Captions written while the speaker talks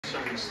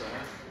songs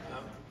there,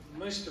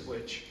 most of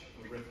which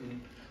were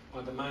written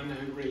by the man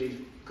who really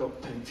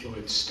got Pink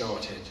Floyd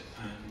started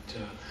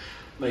and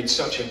made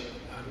such a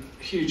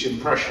huge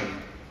impression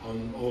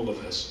on all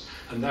of us.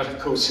 And that, of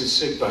course, is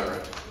Syd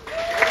Barrett.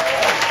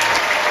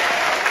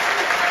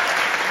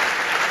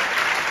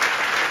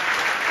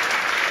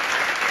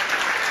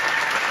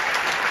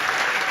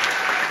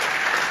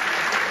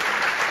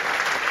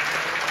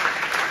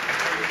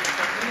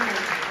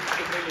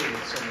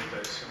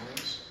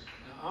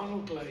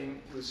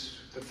 Was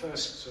the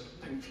first sort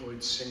of Pink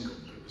Floyd single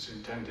that was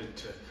intended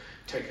to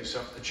take us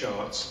up the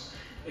charts.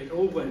 It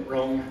all went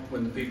wrong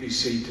when the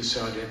BBC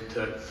decided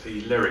that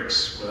the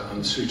lyrics were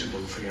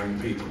unsuitable for young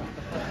people.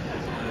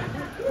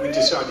 We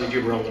decided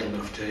you were old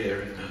enough to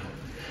hear it now.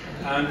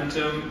 And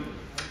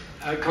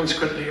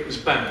consequently it was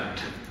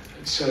banned.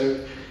 So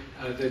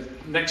the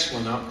next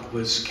one up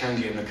was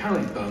Candy in a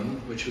Currant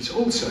Bun, which was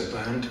also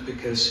banned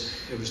because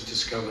it was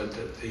discovered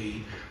that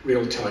the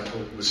real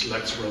title was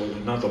Let's Roll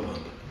Another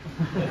One.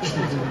 Which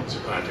was a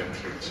bad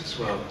influence as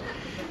well.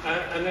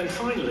 And then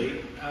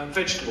finally,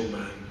 Vegetable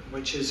Man,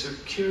 which is a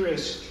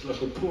curious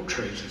little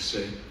portrait of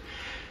Syd.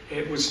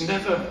 It was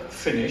never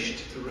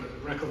finished, the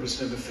record was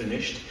never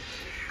finished,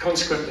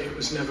 consequently it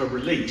was never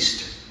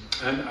released,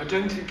 and I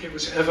don't think it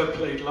was ever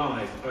played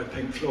live by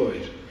Pink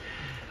Floyd.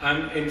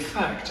 In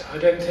fact, I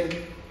don't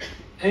think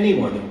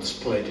anyone else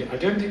played it. I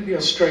don't think the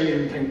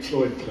Australian Pink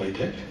Floyd played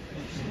it,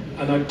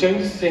 and I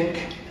don't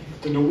think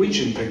the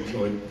Norwegian Pink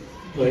Floyd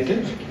played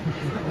it.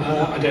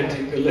 I don't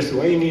think the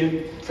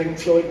Lithuanian Pink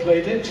Floyd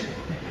played it.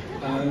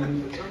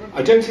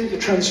 I don't think the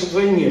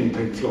Transylvanian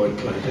Pink Floyd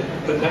played it,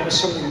 but that was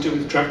something to do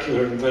with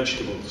Dracula and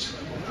vegetables.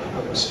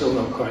 I'm still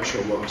not quite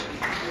sure what.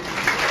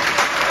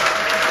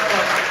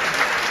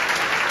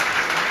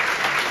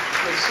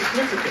 The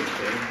significant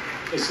thing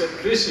is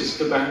that this is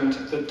the band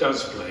that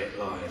does play it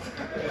live.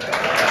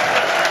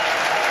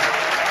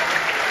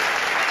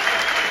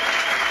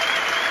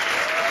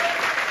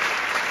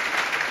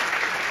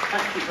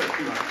 Thank you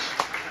very much.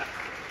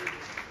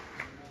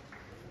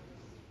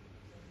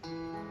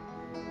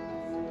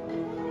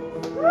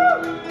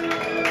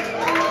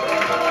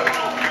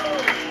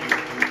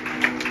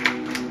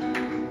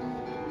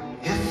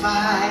 If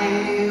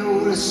I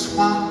were a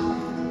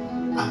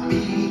swan, I'd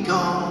be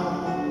gone.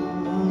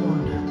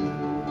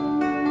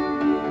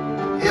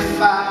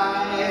 If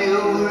I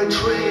were a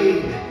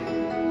train,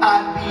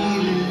 I'd be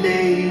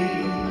late.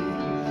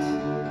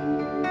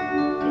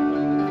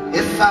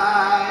 If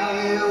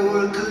I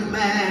were a good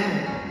man,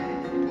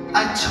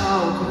 I'd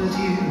talk with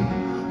you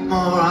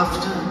more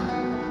often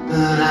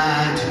than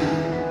I do.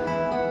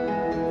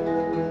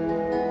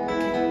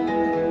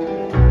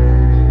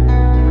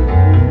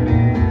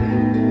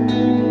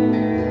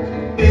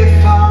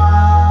 If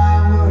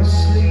I were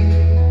asleep,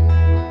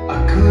 I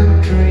could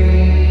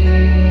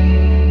dream.